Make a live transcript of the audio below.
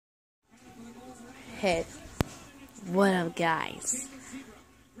Hey, what up guys?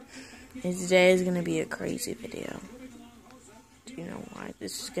 And today is gonna be a crazy video. Do you know why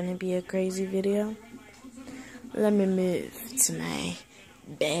this is gonna be a crazy video? Let me move to my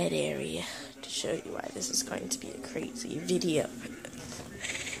bed area to show you why this is going to be a crazy video.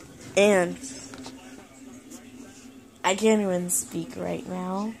 And I can't even speak right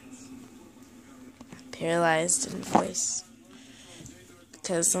now. I'm paralyzed in voice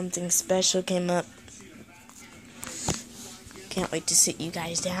because something special came up. Can't wait to sit you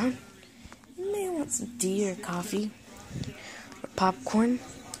guys down. You may want some tea or coffee or popcorn.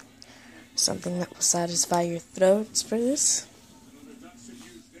 Something that will satisfy your throats for this.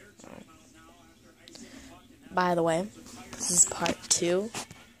 By the way, this is part 2.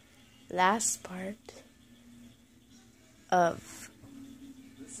 Last part of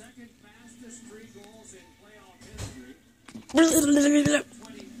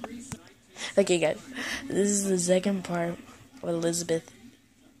okay guys, this is the second part of Elizabeth.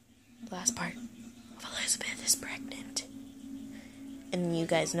 Last part of Elizabeth is pregnant. And you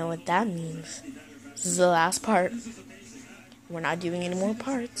guys know what that means. This is the last part. We're not doing any more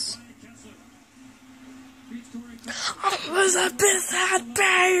parts. Elizabeth had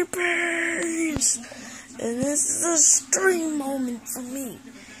babies! And this is a stream moment for me.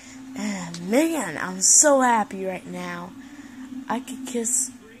 And man, I'm so happy right now. I could kiss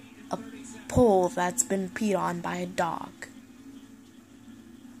a pole that's been peed on by a dog.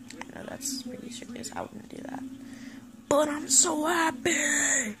 I know that's pretty serious. I wouldn't do that. But I'm so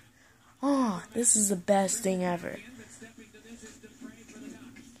happy. Oh, this is the best thing ever.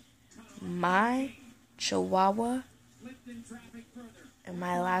 My Chihuahua and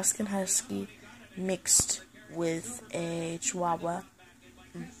my Alaskan Husky mixed with a Chihuahua.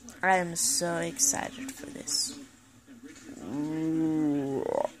 I am so excited for this. Ooh,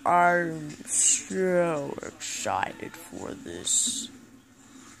 I'm so excited for this.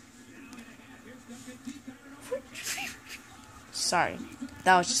 Sorry,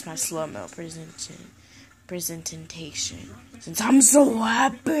 that was just my slow-mo presentation. Since I'm so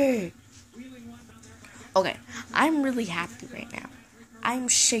happy. Okay, I'm really happy right now. I'm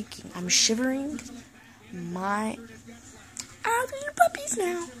shaking. I'm shivering. I have little puppies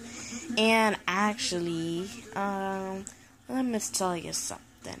now. And actually, let me tell you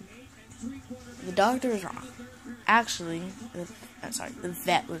something. The doctor was wrong. Actually, the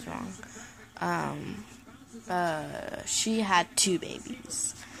vet was wrong. She had 2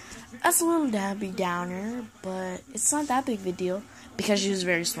 babies. That's a little Debbie Downer, but it's not that big of a deal because she was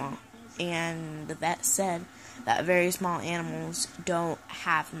very small. And the vet said that very small animals don't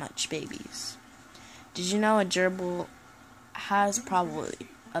have much babies. Did you know a gerbil has probably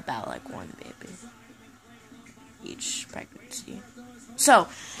about like 1 baby each pregnancy? So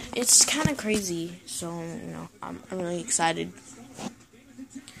it's kind of crazy. So I'm really excited,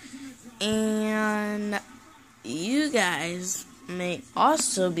 and you guys may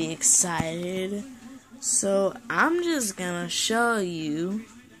also be excited. So I'm just gonna show you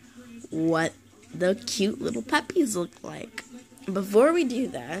what the cute little puppies look like. Before we do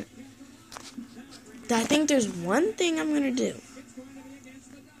that, I think there's one thing I'm gonna do.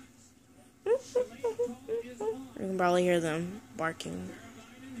 You can probably hear them barking.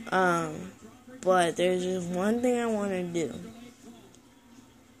 But there's just one thing I want to do.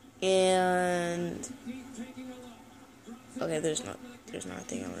 And okay, there's not a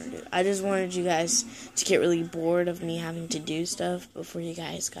thing I want to do. I just wanted you guys to get really bored of me having to do stuff before you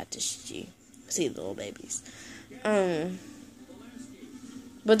guys got to see the little babies.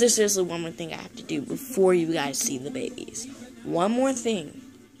 But there's seriously one more thing I have to do before you guys see the babies. One more thing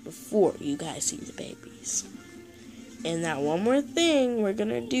before you guys see the babies. And that one more thing we're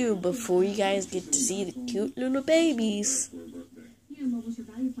gonna do before you guys get to see the cute little babies.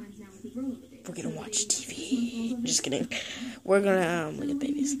 We're gonna watch TV. Just kidding. We're gonna look at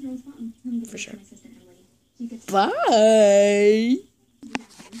babies. For sure. Bye!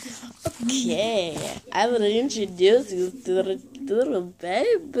 Okay, I will introduce you to the little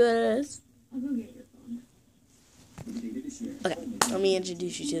babies. Okay, let me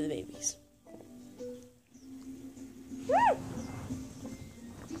introduce you to the babies.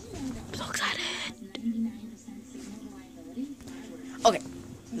 So excited. Okay,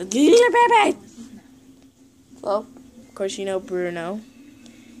 the little baby. Well, of course you know Bruno.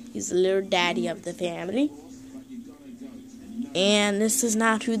 He's the little daddy of the family. And this is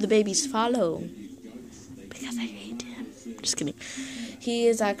not who the babies follow. Because I hate him. Just kidding. He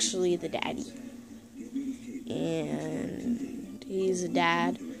is actually the daddy. And he's the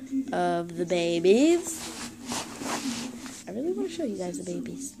dad of the babies. I really want to show you guys the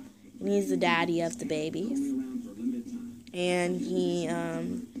babies. and he's the daddy of the babies. And he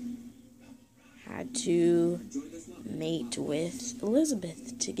had to mate with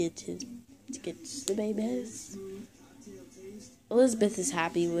Elizabeth to get the babies. Elizabeth is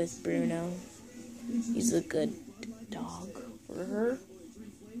happy with Bruno. He's a good dog for her.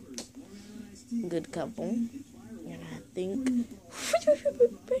 Good couple. And I think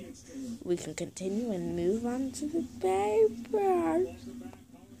we can continue and move on to the papers.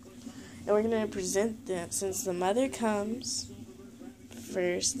 And we're going to present them. Since the mother comes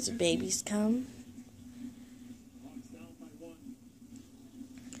first, the babies come.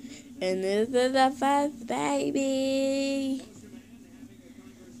 And this is the first baby.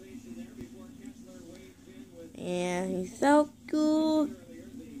 And he's so cute.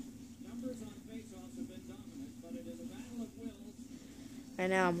 Right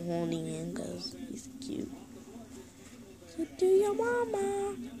now I'm holding him because he's cute. So do your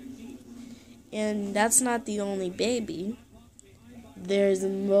mama. And that's not the only baby. There's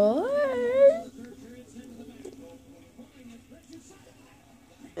more.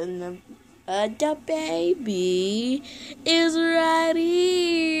 And the other baby is right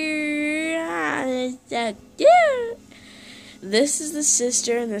here. Ah, it's so cute. This is the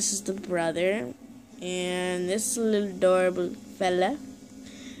sister and this is the brother. And this little adorable fella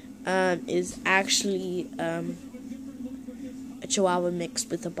is actually a Chihuahua mixed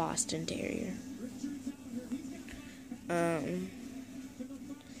with a Boston Terrier. And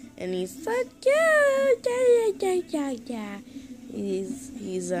he's so cute. He's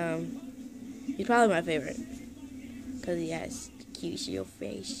probably my favorite because he has a cute little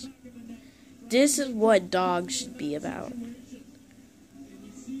face. This is what dogs should be about.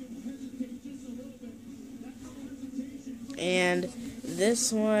 And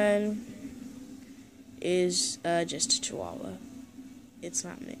this one is just a Chihuahua. It's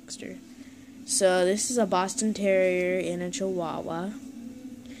not mixture. So this is a Boston Terrier and a Chihuahua.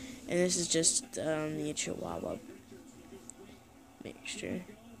 And this is just the Chihuahua mixture.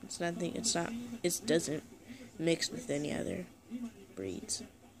 It doesn't mix with any other breeds.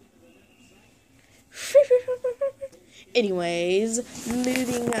 Anyways,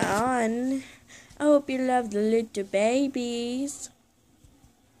 moving on. I hope you love the little babies.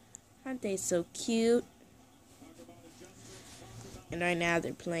 Aren't they so cute? And right now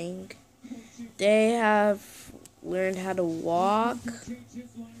they're playing. They have learned how to walk.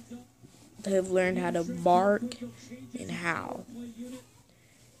 They have learned how to bark and howl.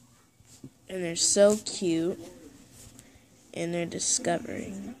 And they're so cute. And they're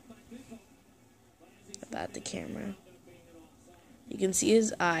discovering about the camera. You can see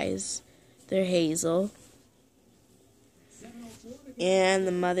his eyes. They're hazel. And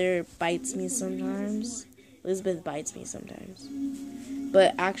the mother bites me sometimes. Elizabeth bites me sometimes.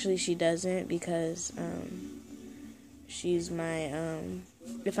 But actually she doesn't because she's my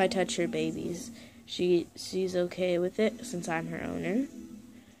if I touch her babies, she's okay with it since I'm her owner.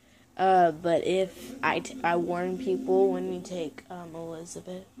 But if I warn people when we take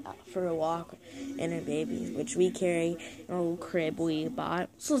Elizabeth out for a walk and her babies, which we carry in a little crib we bought.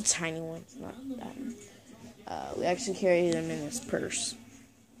 It's a little tiny one. It's not that. We actually carry them in this purse.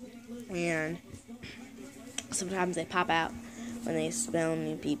 And sometimes they pop out when they smell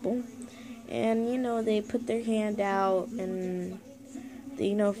new people. And, they put their hand out and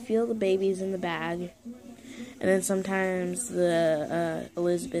they, feel the babies in the bag. And then sometimes the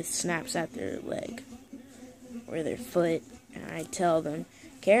Elizabeth snaps at their leg or their foot. And I tell them,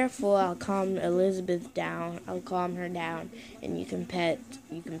 careful, I'll calm Elizabeth down. I'll calm her down. And you can pet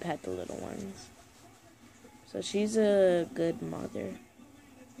the little ones. So she's a good mother.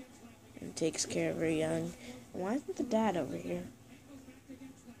 And takes care of her young. Why isn't the dad over here?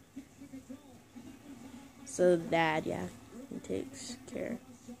 So the dad, yeah, he takes care.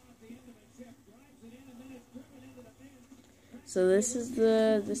 So this is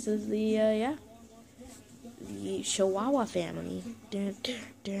the Chihuahua family.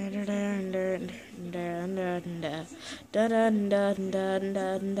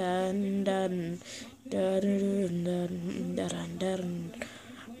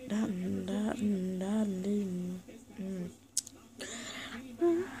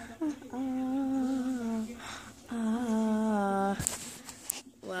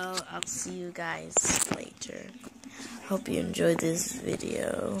 Well, I'll see you guys later. Hope you enjoyed this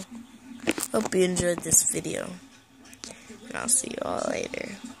video. And I'll see you all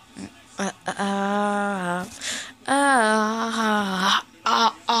later.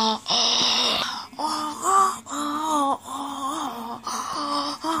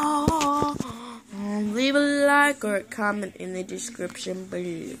 Leave a like or comment in the description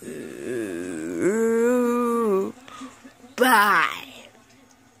below. Bye.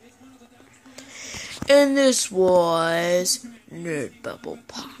 And this was Nerd Bubble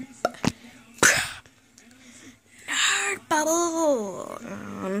Pop. Nerd Bubble.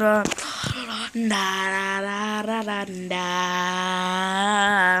 Da, da, da, da,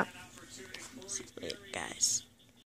 da.